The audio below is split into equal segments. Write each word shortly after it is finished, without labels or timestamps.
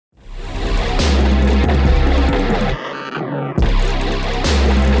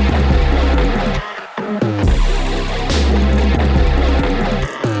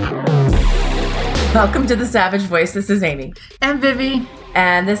Welcome to The Savage Voice. This is Amy. And Vivi.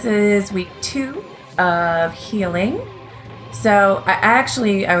 And this is week 2 of healing. So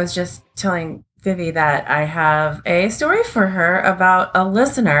I was just telling Vivi that I have a story for her about a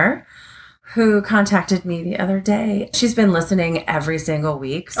listener who contacted me the other day. She's been listening every single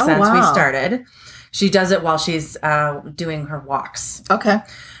week since we started. She does it while she's doing her walks. Okay.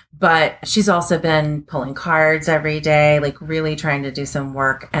 But she's also been pulling cards every day, like really trying to do some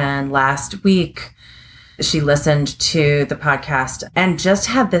work. And last week, she listened to the podcast and just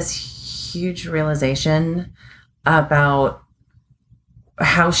had this huge realization about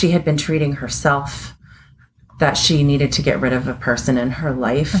how she had been treating herself, that she needed to get rid of a person in her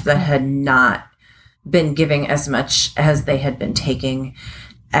life that had not been giving as much as they had been taking.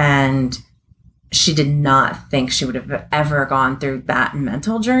 And she did not think she would have ever gone through that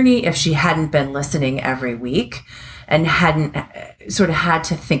mental journey if she hadn't been listening every week and hadn't sort of had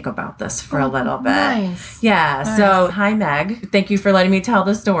to think about this for a little bit. Nice. Yeah. Nice. So, hi, Meg. Thank you for letting me tell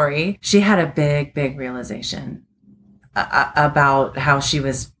the story. She had a big realization about how she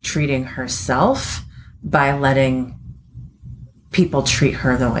was treating herself by letting people treat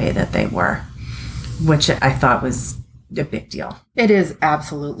her the way that they were, which I thought was a big deal. It is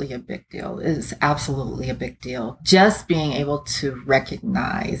absolutely a big deal. It is absolutely a big deal. Just being able to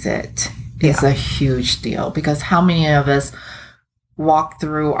recognize it is a huge deal, because how many of us walk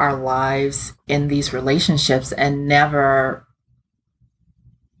through our lives in these relationships and never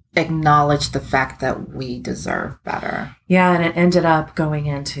acknowledge the fact that we deserve better? Yeah, and it ended up going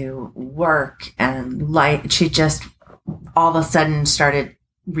into work and she just all of a sudden started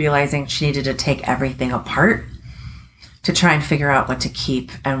realizing she needed to take everything apart to try and figure out what to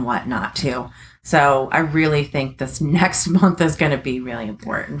keep and what not to. So I really think this next month is going to be really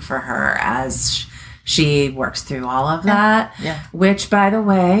important for her as she works through all of that. Yeah. Which, by the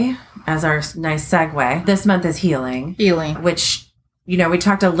way, as our nice segue, this month is healing. Healing. Which, we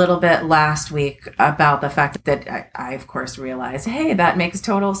talked a little bit last week about the fact that I of course, realized, hey, that makes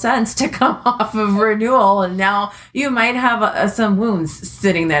total sense to come off of renewal. And now you might have some wounds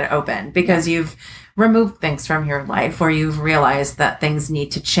sitting there open because you've removed things from your life, or you've realized that things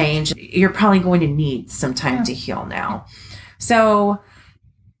need to change. You're probably going to need some time to heal now. So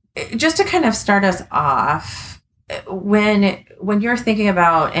just to kind of start us off, when you're thinking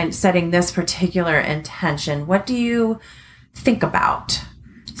about and setting this particular intention, what do you think about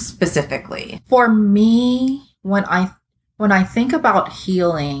specifically? For me, when I think about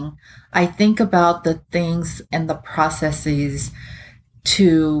healing, I think about the things and the processes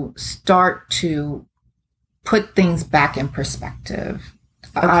to start to put things back in perspective.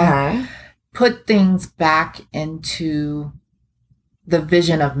 Okay. Put things back into the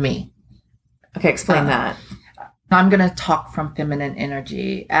vision of me. Okay, explain that. I'm going to talk from feminine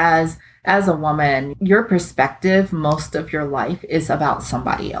energy. As a woman, your perspective most of your life is about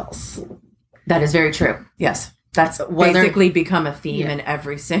somebody else. That is very true. Yes. That's basically become a theme in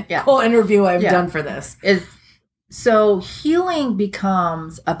every single interview I've done for this. So healing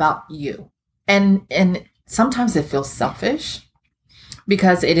becomes about you. And sometimes it feels selfish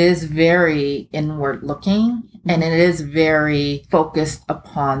because it is very inward looking and it is very focused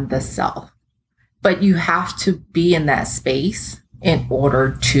upon the self. But you have to be in that space in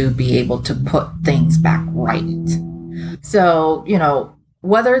order to be able to put things back right. So,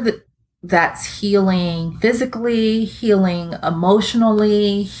 whether that's healing physically, healing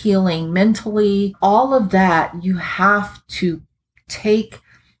emotionally, healing mentally, all of that, you have to take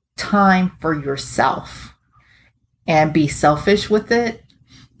time for yourself and be selfish with it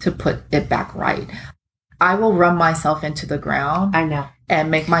to put it back right. I will run myself into the ground. I know.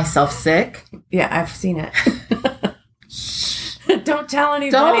 And make myself sick. Yeah, I've seen it. Don't tell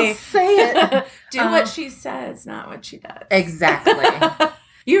anybody. Don't say it. Do what she says, not what she does. Exactly.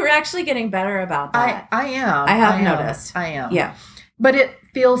 You're actually getting better about that. I am. I have noticed. I am. Yeah. But it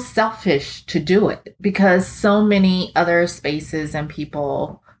feels selfish to do it because so many other spaces and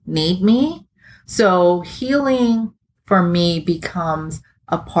people need me. So healing for me becomes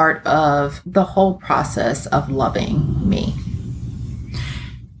a part of the whole process of loving me.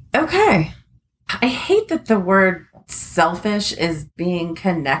 Okay. I hate that the word selfish is being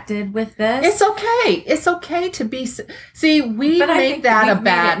connected with this. It's okay. It's okay to be. See, we made that a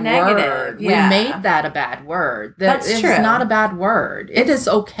bad word. Yeah. We made that a bad word. That's true. It's not a bad word. It is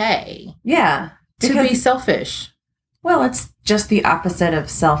okay. Yeah. To be selfish. Well, it's just the opposite of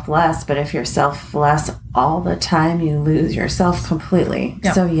selfless. But if you're selfless all the time, you lose yourself completely.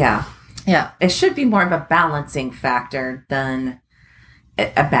 Yeah. So, yeah. It should be more of a balancing factor than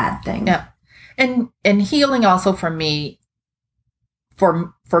a bad thing. Yeah. And healing also for me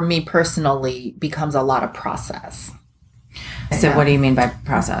for me personally becomes a lot of process. So what do you mean by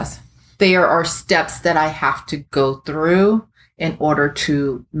process? There are steps that I have to go through in order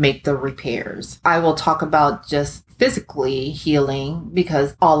to make the repairs. I will talk about just physically healing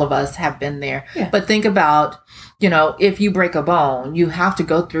because all of us have been there. Yeah. But think about, if you break a bone, you have to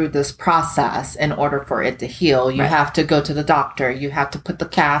go through this process in order for it to heal. You have to go to the doctor. You have to put the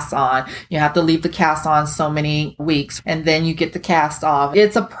cast on. You have to leave the cast on so many weeks and then you get the cast off.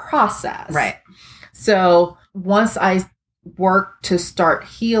 It's a process. Right. So once I work to start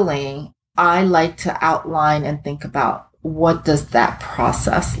healing, I like to outline and think about what does that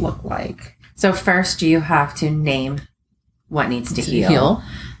process look like. So first you have to name what needs to heal.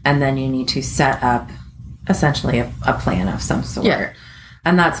 And then you need to set up essentially a plan of some sort. Yeah.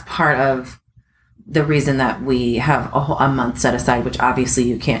 And that's part of the reason that we have a month set aside, which obviously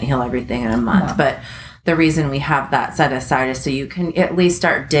you can't heal everything in a month. But the reason we have that set aside is so you can at least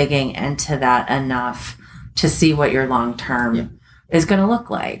start digging into that enough to see what your long-term is going to look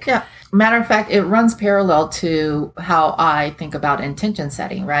like. Yeah. Matter of fact, it runs parallel to how I think about intention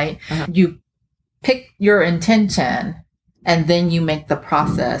setting, right? Uh-huh. You pick your intention and then you make the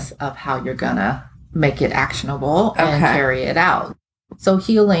process of how you're going to make it actionable and carry it out. So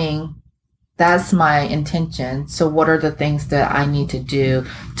healing, that's my intention. So what are the things that I need to do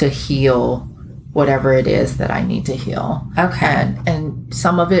to heal whatever it is that I need to heal? Okay. And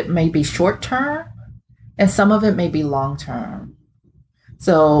some of it may be short term and some of it may be long term.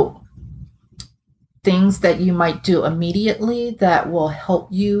 So things that you might do immediately that will help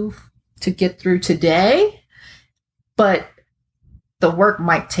you to get through today, but the work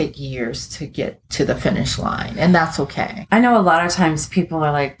might take years to get to the finish line, and that's okay. I know a lot of times people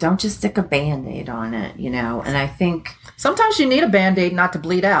are like, don't just stick a Band-Aid on it, and I think sometimes you need a Band-Aid not to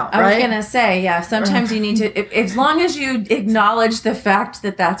bleed out, right? I was going to say, yeah, sometimes you need to, as long as you acknowledge the fact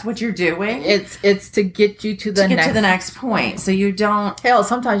that that's what you're doing. It's to get you to the next point. So you don't. Hell,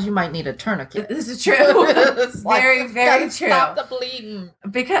 sometimes you might need a tourniquet. This is true. Very, very true. Stop the bleeding.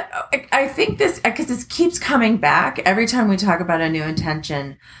 Because I think because this keeps coming back every time we talk about a new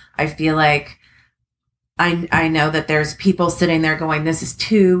intention. I feel like I know that there's people sitting there going, this is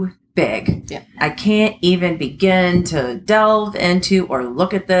too big. Yeah. I can't even begin to delve into or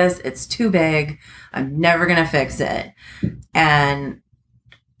look at this. It's too big. I'm never going to fix it. And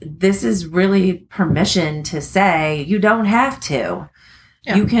this is really permission to say you don't have to.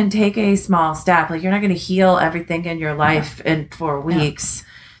 Yeah. You can take a small step. Like, you're not going to heal everything in your life in 4 weeks. Yeah.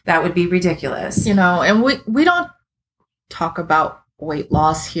 That would be ridiculous. And we don't talk about weight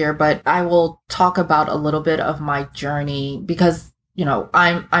loss here, but I will talk about a little bit of my journey because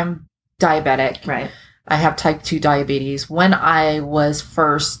I'm diabetic. Right. I have type 2 diabetes. When I was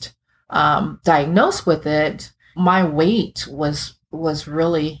first diagnosed with it, my weight was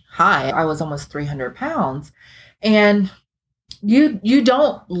really high. I was almost 300 pounds. And you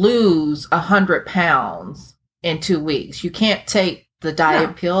don't lose 100 pounds in 2 weeks. You can't take the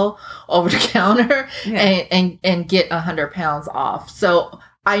diet pill over the counter and get 100 pounds off. So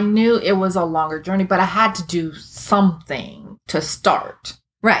I knew it was a longer journey, but I had to do something to start.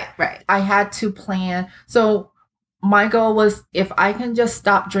 Right. I had to plan. So my goal was, if I can just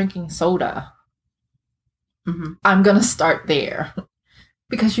stop drinking soda, I'm going to start there.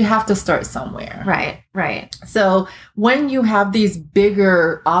 Because you have to start somewhere. Right. So when you have these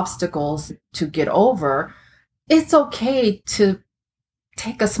bigger obstacles to get over, it's okay to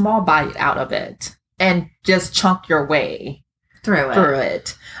take a small bite out of it and just chunk your way through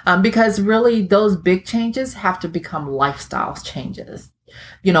it. Because really those big changes have to become lifestyle changes.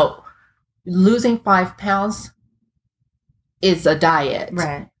 Losing 5 pounds is a diet.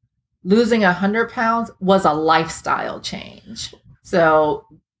 Right. Losing 100 pounds was a lifestyle change. So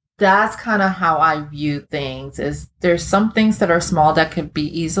that's kind of how I view things. Is there's some things that are small that could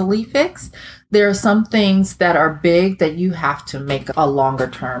be easily fixed. There are some things that are big that you have to make a longer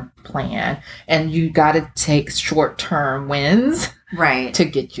term plan, and you got to take short term wins to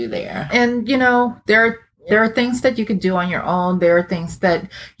get you there. And there are things that you can do on your own. There are things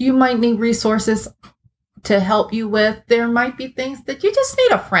that you might need resources to help you with. There might be things that you just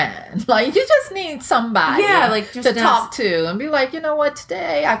need a friend. Like, you just need somebody to talk to and be like, you know what,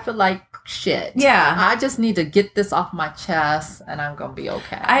 today I feel like shit. Yeah. I just need to get this off my chest and I'm going to be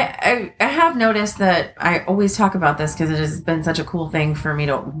okay. I have noticed that I always talk about this because it has been such a cool thing for me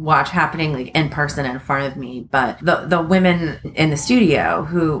to watch happening like in person in front of me. But the women in the studio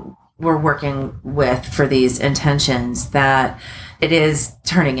who we're working with for these intentions, that it is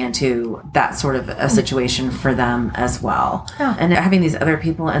turning into that sort of a situation for them as well. Yeah. And having these other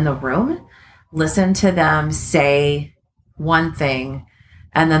people in the room, listen to them say one thing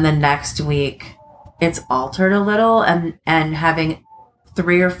And then the next week it's altered a little, and having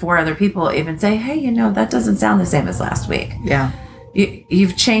 3 or 4 other people even say, hey, you know, that doesn't sound the same as last week. Yeah.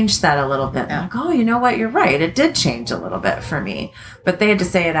 You've changed that a little bit. Yeah. Like, oh, you know what? You're right. It did change a little bit for me. But they had to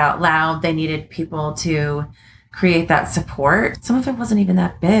say it out loud. They needed people to create that support. Some of it wasn't even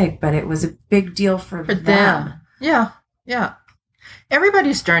that big, but it was a big deal for them. Yeah. Yeah.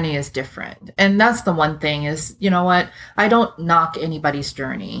 Everybody's journey is different. And that's the one thing is, you know what? I don't knock anybody's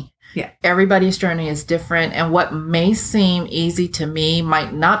journey. Yeah. Everybody's journey is different. And what may seem easy to me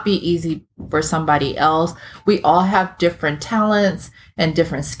might not be easy for somebody else. We all have different talents and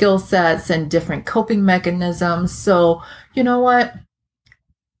different skill sets and different coping mechanisms. So, you know what?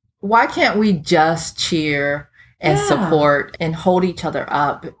 Why can't we just cheer and support and hold each other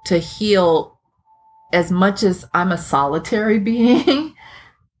up to heal? As much as I'm a solitary being,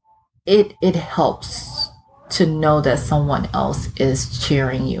 it helps to know that someone else is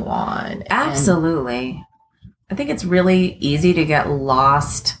cheering you on. Absolutely. I think it's really easy to get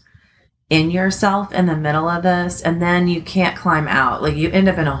lost in yourself in the middle of this, and then you can't climb out. Like, you end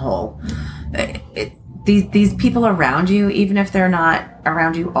up in a hole. These people around you, even if they're not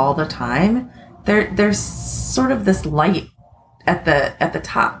around you all the time, there's sort of this light at the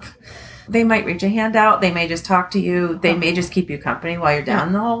top. They might reach a hand out. They may just talk to you. They may just keep you company while you're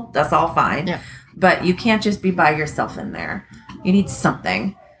down the hole. That's all fine. Yeah. But you can't just be by yourself in there. You need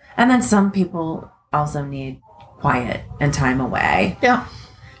something. And then some people also need quiet and time away. Yeah.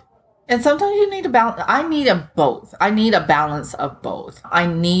 And sometimes you need a balance. I need a both. I need a balance of both. I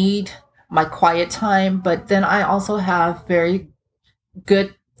need my quiet time, but then I also have very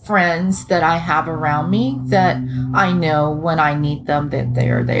good friends that I have around me that I know when I need them that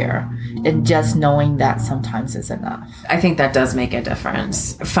they're there. And just knowing that sometimes is enough. I think that does make a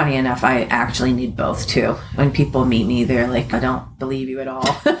difference. Funny enough, I actually need both too. When people meet me, they're like, I don't believe you at all.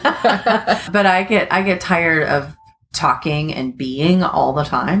 But I get tired of talking and being all the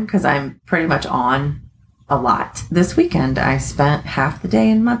time because I'm pretty much on a lot. This weekend, I spent half the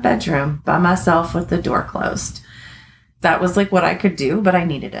day in my bedroom by myself with the door closed. That was like what I could do, but I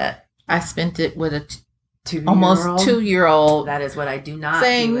needed it. I spent it with a almost 2-year-old. That is what I do not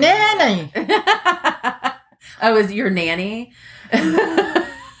saying, do nanny. I was your nanny.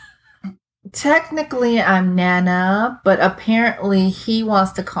 Technically, I'm Nana, but apparently he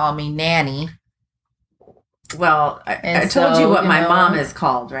wants to call me Nanny. Well, I told you what my mom is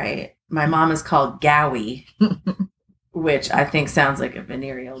called, right? My mom is called Gowie, which I think sounds like a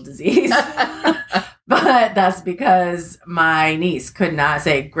venereal disease. But that's because my niece could not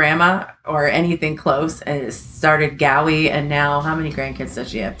say grandma or anything close, and it started Gowie. And now, how many grandkids does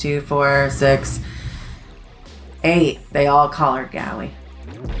she have? 2, 4, 6, 8. They all call her Gowie.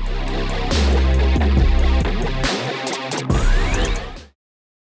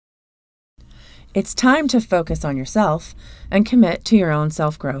 It's time to focus on yourself and commit to your own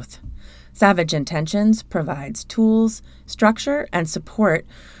self-growth. Savage Intentions provides tools, structure, and support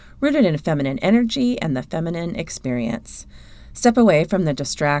rooted in feminine energy and the feminine experience. Step away from the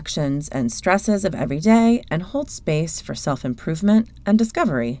distractions and stresses of every day and hold space for self-improvement and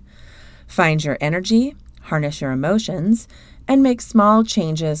discovery. Find your energy, harness your emotions, and make small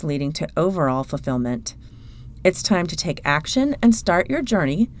changes leading to overall fulfillment. It's time to take action and start your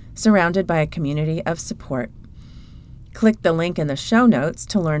journey surrounded by a community of support. Click the link in the show notes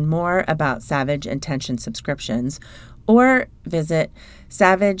to learn more about Savage Intention subscriptions, or visit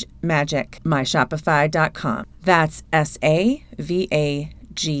SavageMagicMyShopify.com. That's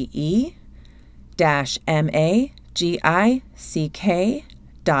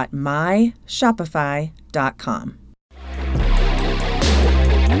SAVAGE-MAGIC.MyShopify.com.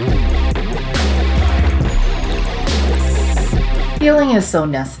 Healing is so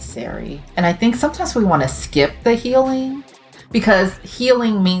necessary. And I think sometimes we want to skip the healing because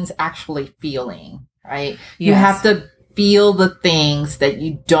healing means actually feeling, right? You have to feel the things that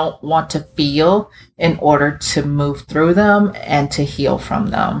you don't want to feel in order to move through them and to heal from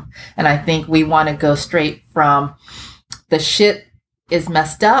them. And I think we want to go straight from the shit is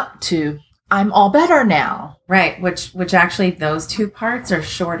messed up to I'm all better now. Right, which actually those two parts are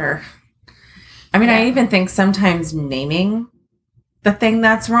shorter. I mean, I even think sometimes naming the thing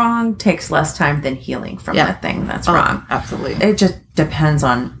that's wrong takes less time than healing from the thing that's wrong. Absolutely. It just depends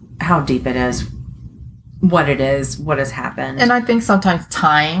on how deep it is, what it is, what has happened. And I think sometimes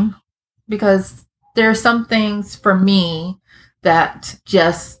time, because there are some things for me that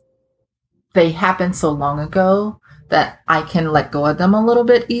just, they happened so long ago that I can let go of them a little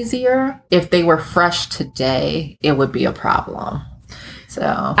bit easier. If they were fresh today, it would be a problem.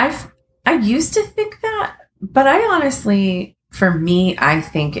 So I used to think that, but I honestly for me, I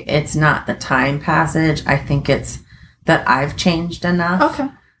think it's not the time passage. I think it's that I've changed enough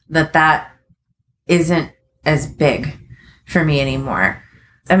that isn't as big for me anymore.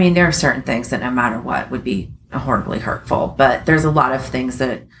 I mean, there are certain things that no matter what would be horribly hurtful, but there's a lot of things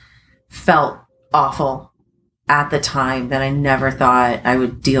that felt awful at the time that I never thought I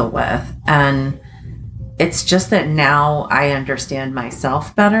would deal with. And it's just that now I understand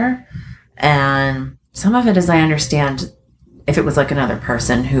myself better. And some of it is I understand if it was like another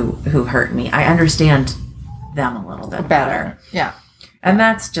person who hurt me, I understand them a little bit better. Yeah. And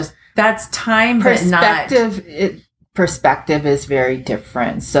that's time, perspective is very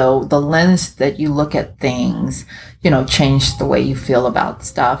different. So the lens that you look at things, change the way you feel about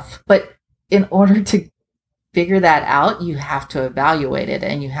stuff. But in order to figure that out, you have to evaluate it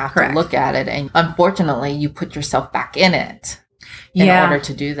and you have to look at it. And unfortunately, you put yourself back in it in order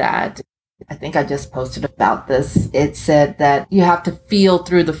to do that. I think I just posted about this. It said that you have to feel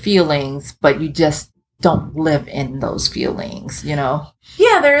through the feelings, but you just don't live in those feelings, Yeah,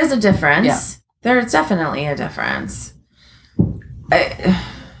 there is a difference. Yeah. There's definitely a difference.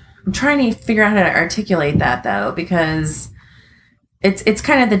 I'm trying to figure out how to articulate that, though, because it's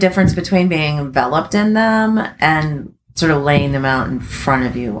kind of the difference between being enveloped in them and sort of laying them out in front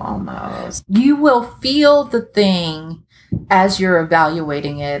of you almost. You will feel the thing as you're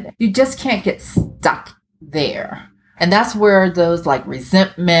evaluating it. You just can't get stuck there. And that's where those like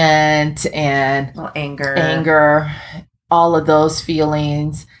resentment and anger, all of those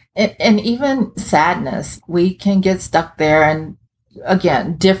feelings, and even sadness, we can get stuck there. And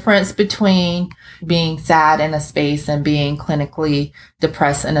again, difference between being sad in a space and being clinically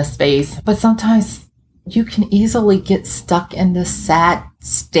depressed in a space. But sometimes you can easily get stuck in this sad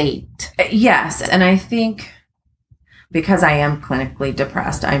state. Yes. And I think because I am clinically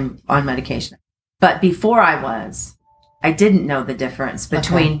depressed, I'm on medication. But before I didn't know the difference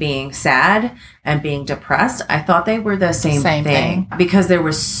between being sad and being depressed. I thought they were the same thing because there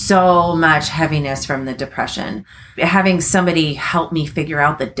was so much heaviness from the depression. Having somebody help me figure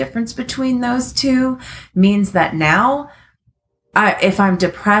out the difference between those two means that now, if I'm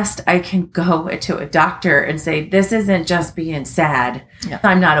depressed, I can go to a doctor and say, this isn't just being sad. Yeah.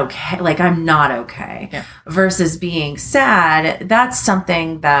 I'm not okay. Like, I'm not okay. Yeah. Versus being sad, that's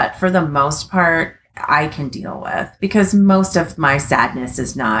something that for the most part, I can deal with because most of my sadness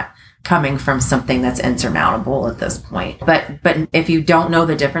is not coming from something that's insurmountable at this point. But if you don't know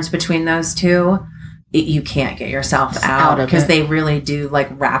the difference between those two, you can't get yourself out because they really do like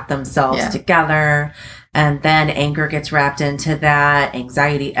wrap themselves together. And then anger gets wrapped into that,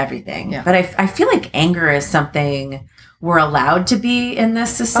 anxiety, everything. Yeah. But I feel like anger is something we're allowed to be in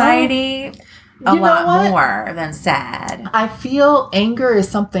this society. A lot more than sad. I feel anger is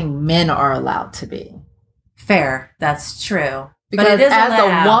something men are allowed to be. Fair. That's true. Because but it is as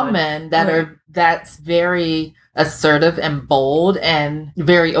allowed. A woman that's very assertive and bold and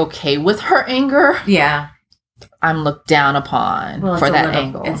very okay with her anger. Yeah. I'm looked down upon for that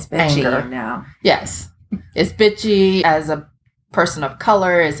angle. It's bitchy now. Yes. It's bitchy as a person of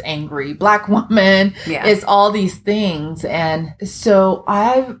color, is angry Black woman. Yeah. It's all these things. And so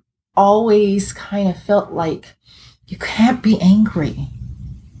I've always kind of felt like you can't be angry.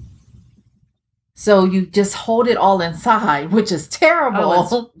 So you just hold it all inside, which is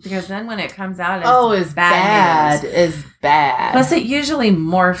terrible. Because then when it comes out, it's bad. It's bad. Plus, it usually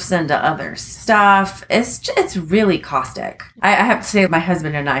morphs into other stuff. It's really caustic. I have to say, my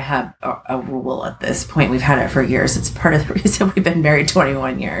husband and I have a rule at this point. We've had it for years. It's part of the reason we've been married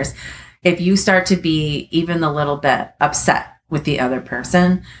 21 years. If you start to be even a little bit upset with the other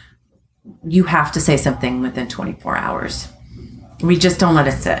person, you have to say something within 24 hours. We just don't let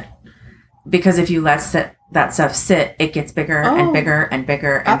it sit. Because if you let that stuff sit, it gets bigger and bigger and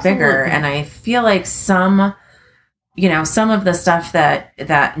bigger and bigger. And I feel like some of the stuff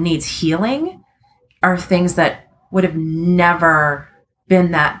that needs healing are things that would have never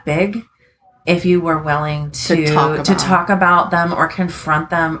been that big if you were willing to talk about them or confront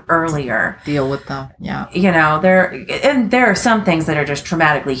them earlier. Deal with them. Yeah. There are some things that are just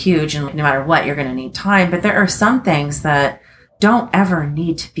traumatically huge, and no matter what, you're going to need time. But there are some things that don't ever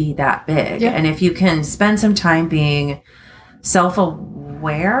need to be that big. Yeah. And if you can spend some time being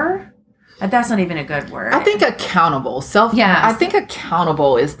self-aware, that's not even a good word. I think accountable. I think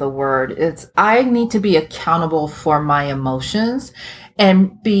accountable is the word. I need to be accountable for my emotions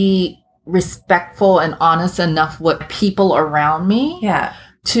and be respectful and honest enough with people around me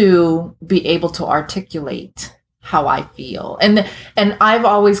to be able to articulate how I feel. And I've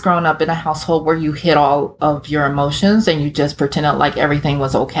always grown up in a household where you hid all of your emotions and you just pretended like everything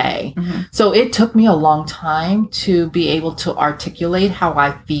was okay. Mm-hmm. So it took me a long time to be able to articulate how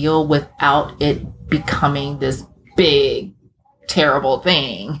I feel without it becoming this big, terrible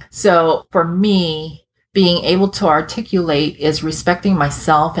thing. So for me, being able to articulate is respecting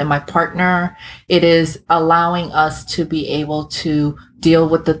myself and my partner. It is allowing us to be able to deal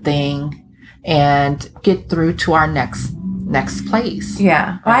with the thing and get through to our next place.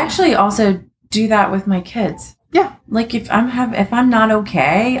 Yeah. Well, I actually also do that with my kids. Yeah. Like if I'm not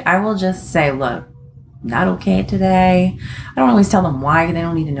okay, I will just say, look, not okay today. I don't always tell them why. They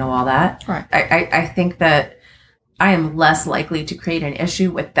don't need to know all that. Right. I think that I am less likely to create an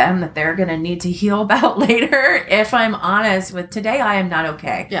issue with them that they're going to need to heal about later. If I'm honest with today, I am not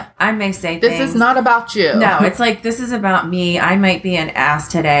okay. Yeah. I may say this things. is not about you. No, it's like, this is about me. I might be an ass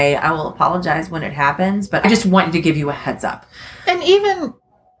today. I will apologize when it happens, but I just wanted to give you a heads up. And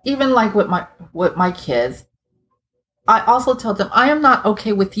even like with my kids, I also tell them, I am not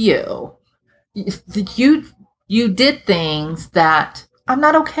okay with you. You did things that I'm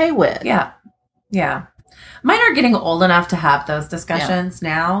not okay with. Yeah. Yeah. Mine are getting old enough to have those discussions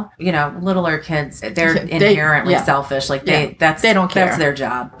now. You know, littler kids, they're inherently selfish. Like they don't care. That's their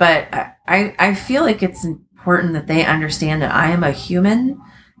job. But I feel like it's important that they understand that I am a human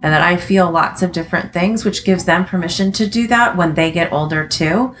and that I feel lots of different things, which gives them permission to do that when they get older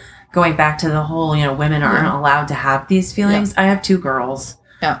too. Going back to the whole, women aren't allowed to have these feelings. Yeah. I have 2 girls.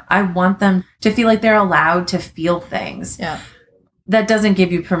 Yeah. I want them to feel like they're allowed to feel things. Yeah. That doesn't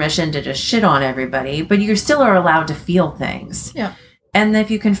give you permission to just shit on everybody, but you still are allowed to feel things. Yeah. And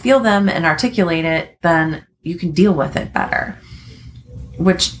if you can feel them and articulate it, then you can deal with it better,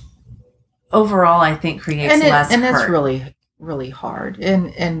 which overall I think creates less hurt. And it's really, really hard.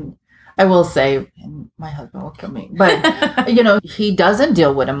 And I will say, and my husband will kill me, but he doesn't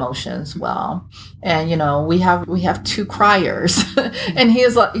deal with emotions well. And we have 2 criers, and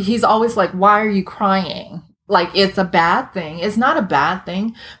he's always like, "Why are you crying?" Like it's a bad thing. It's not a bad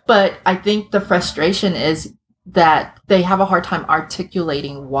thing, but I think the frustration is that they have a hard time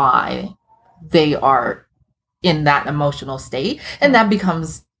articulating why they are in that emotional state. And that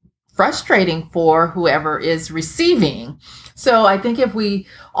becomes frustrating for whoever is receiving. So I think if we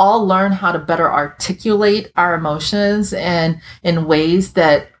all learn how to better articulate our emotions and in ways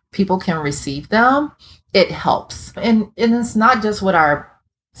that people can receive them, it helps. And it's not just with our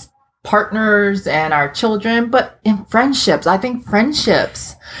partners and our children, but in friendships. I think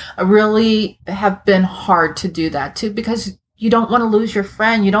friendships really have been hard to do that too, because you don't want to lose your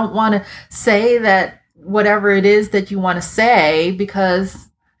friend. You don't want to say that whatever it is that you want to say because,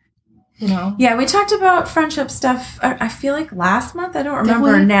 Yeah, we talked about friendship stuff, I feel like last month. I don't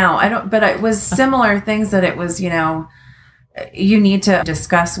remember now. But it was similar things that it was, you need to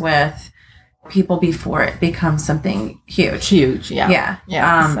discuss with people before it becomes something huge. Yeah.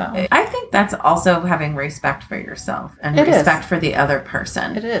 So. I think that's also having respect for yourself and respect for the other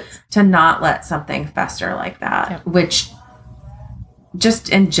person. It is. To not let something fester like that, which just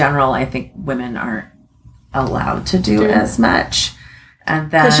in general, I think women aren't allowed to do as much.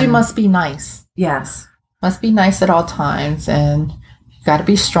 And then, because you must be nice. Yes. Must be nice at all times, and you got to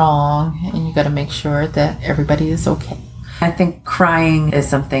be strong, and you got to make sure that everybody is okay. I think crying is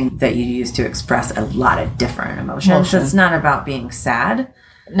something that you use to express a lot of different emotions. It's not about being sad.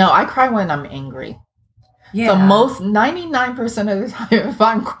 No, I cry when I'm angry. Yeah. So 99% of the time, if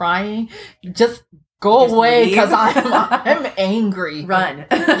I'm crying, just go away because I'm angry. Run.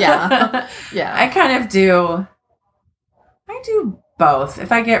 Yeah. I kind of do. I do both.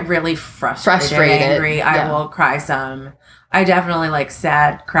 If I get really frustrated and angry, I will cry some. I definitely like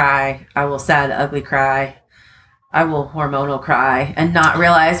sad cry. I will sad, ugly cry. I will hormonal cry and not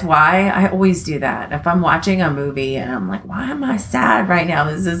realize why. I always do that. If I'm watching a movie and I'm like, why am I sad right now?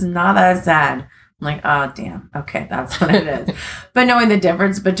 This is not that sad. I'm like, oh, damn. Okay, that's what it is. But knowing the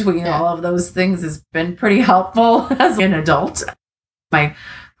difference between all of those things has been pretty helpful as an adult. My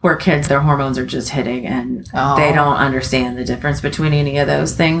poor kids, their hormones are just hitting and they don't understand the difference between any of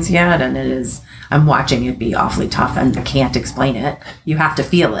those things yet. And I'm watching it be awfully tough and I can't explain it. You have to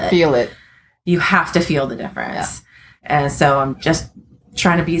feel it. You have to feel the difference. Yeah. And so I'm just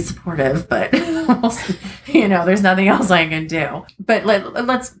trying to be supportive, but there's nothing else I can do. But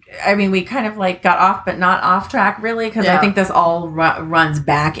we kind of like got off, but not off track really. Cause I think this all runs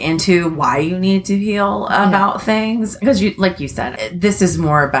back into why you need to heal about things. Because like you said, this is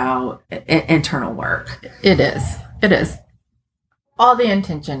more about internal work. It is. all the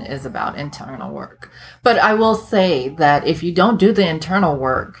intention is about internal work. But I will say that if you don't do the internal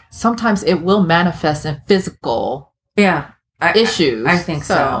work, sometimes it will manifest in physical issues. I think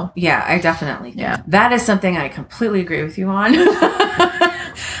so. Yeah, I definitely think. Yeah. That is something I completely agree with you on.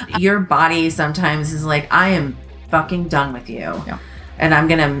 Your body sometimes is like, I am fucking done with you. Yeah. And I'm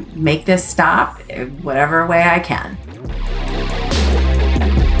going to make this stop whatever way I can.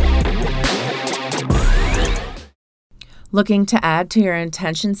 Looking to add to your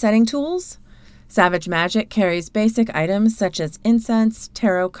intention setting tools? Savage Magic carries basic items such as incense,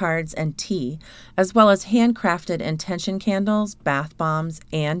 tarot cards, and tea, as well as handcrafted intention candles, bath bombs,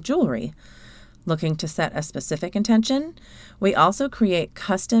 and jewelry. Looking to set a specific intention? We also create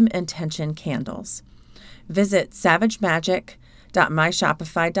custom intention candles. Visit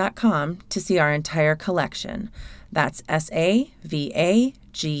savagemagic.myshopify.com to see our entire collection. That's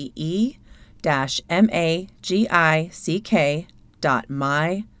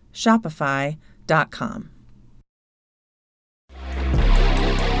SAVAGE-MAGIC.myshopify.com.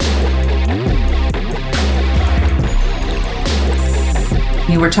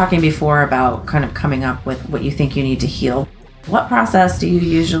 You were talking before about kind of coming up with what you think you need to heal. What process do you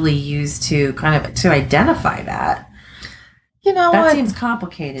usually use to identify that? That seems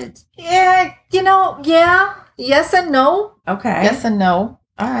complicated. Yeah, yes and no. Okay. Yes and no.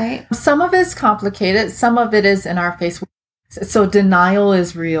 All right. Some of it's complicated. Some of it is in our face. So denial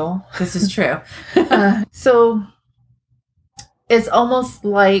is real. This is true. So it's almost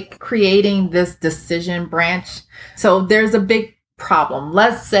like creating this decision branch. So there's a big problem.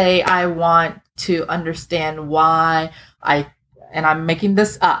 Let's say I want to understand why and I'm making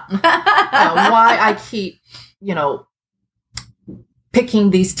this up, why I keep, picking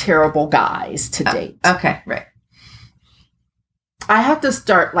these terrible guys to date. Okay, right. I have to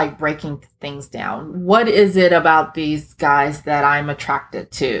start breaking things down. What is it about these guys that I'm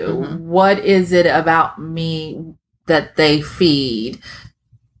attracted to? Mm-hmm. What is it about me that they feed?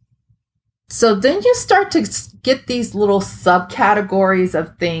 So then you start to get these little subcategories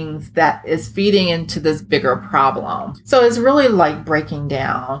of things that is feeding into this bigger problem. So it's really like breaking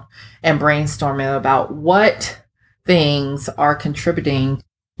down and brainstorming about what things are contributing.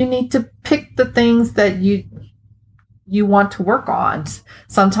 You need to pick the things that you want to work on.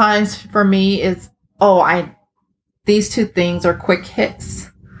 Sometimes for me it's, these two things are quick hits.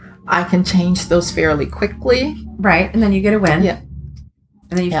 I can change those fairly quickly. Right. And then you get a win. Yeah.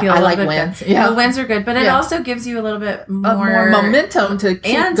 And then you feel a little bit wins. Better. Yeah. The wins are good, but it also gives you a little bit more momentum to keep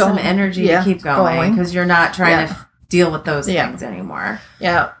and going. Some energy to keep going because you're not trying to deal with those things anymore.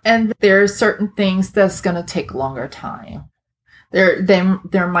 Yeah. And there are certain things that's going to take longer time.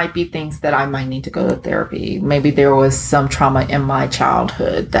 There might be things that I might need to go to therapy. Maybe there was some trauma in my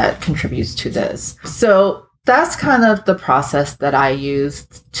childhood that contributes to this. So that's kind of the process that I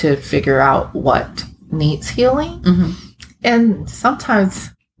used to figure out what needs healing. Mm-hmm. And sometimes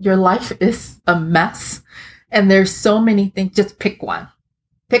your life is a mess and there's so many things. Just pick one.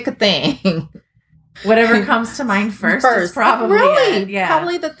 Pick a thing. Whatever comes to mind first is probably it. Yeah.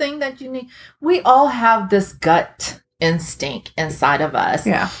 Probably the thing that you need. We all have this gut instinct inside of us.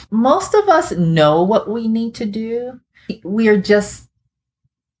 Yeah. Most of us know what we need to do. We are just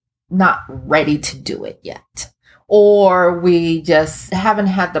not ready to do it yet. Or we just haven't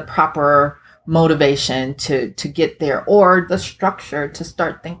had the proper motivation to get there or the structure to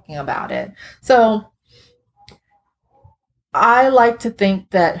start thinking about it. So I like to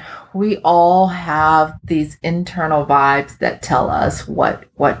think that we all have these internal vibes that tell us what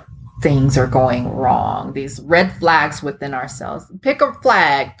things are going wrong. These red flags within ourselves. Pick a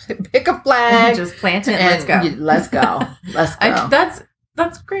flag. Just plant it. Let's go. Let's go. Let's go.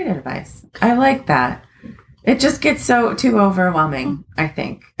 That's great advice. I like that. It just gets too overwhelming, I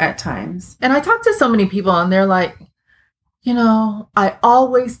think, at times. And I talk to so many people and they're like, I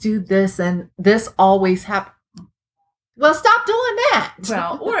always do this and this always happens. Well, stop doing that.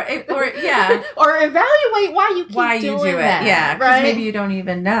 Well, or yeah. Or evaluate why you keep doing that. Yeah, because maybe you don't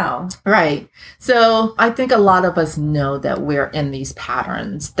even know. Right. So I think a lot of us know that we're in these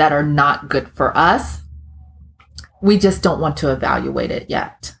patterns that are not good for us. We just don't want to evaluate it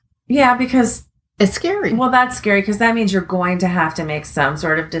yet. Yeah, because it's scary. Well, that's scary because that means you're going to have to make some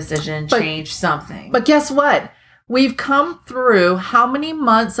sort of decision, change something. But guess what? We've come through how many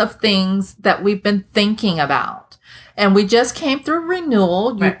months of things that we've been thinking about. And we just came through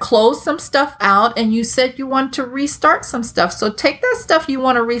renewal. You closed some stuff out and you said you want to restart some stuff. So take that stuff you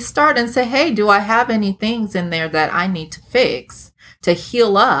want to restart and say, hey, do I have any things in there that I need to fix to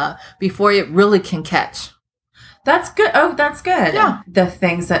heal up before it really can catch? That's good. Oh, that's good. Yeah. The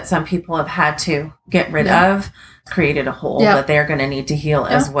things that some people have had to get rid of created a hole that they're going to need to heal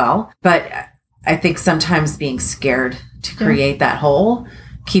as well. But I think sometimes being scared to create that hole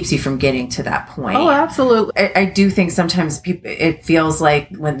keeps you from getting to that point. Oh, absolutely. I do think sometimes it feels like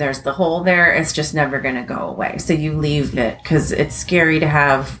when there's the hole there, it's just never going to go away. So you leave it because it's scary to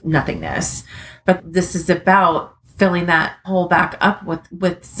have nothingness. But this is about filling that hole back up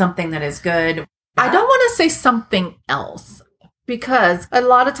with something that is good. I don't want to say something else because a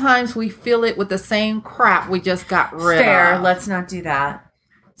lot of times we fill it with the same crap we just got rid Fair. of. Let's not do that.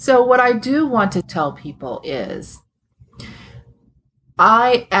 So what I do want to tell people is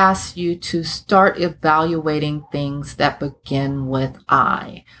I ask you to start evaluating things that begin with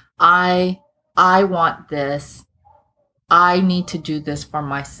I. I want this. I need to do this for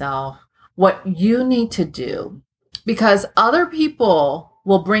myself. What you need to do, because other people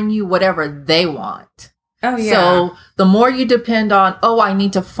will bring you whatever they want. Oh, yeah. So the more you depend on, I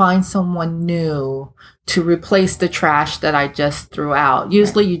need to find someone new to replace the trash that I just threw out.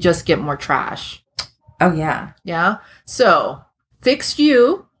 Usually you just get more trash. Oh, yeah. Yeah. So fix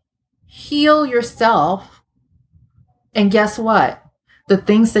you, heal yourself, and guess what? The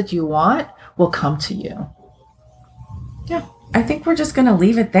things that you want will come to you. Yeah. I think we're just going to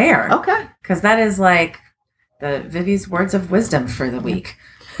leave it there. Okay. Because that is like the Vivi's words of wisdom for the week.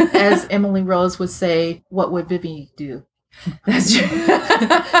 As Emily Rose would say, what would Vivi do? That's true.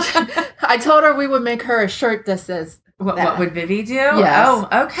 I told her we would make her a shirt that says what would Vivi do? Yes. Oh,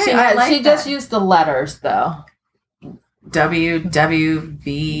 okay. She just used the letters though. WWVD.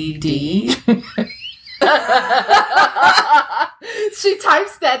 She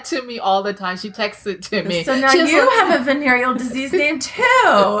types that to me all the time. She texts it to me. So now you have a venereal disease name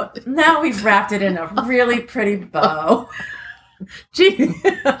too. Now we've wrapped it in a really pretty bow. Gee.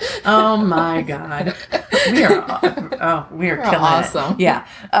 Oh my God. We are killing awesome. it. Yeah.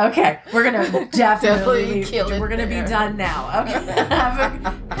 Okay. We're gonna definitely kill it. We're gonna be done now. Okay.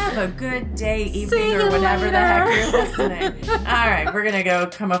 Have a good day, evening, See or you whenever the heck later. you're listening. All right, we're gonna go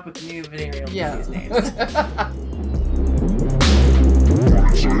come up with new venereal disease names.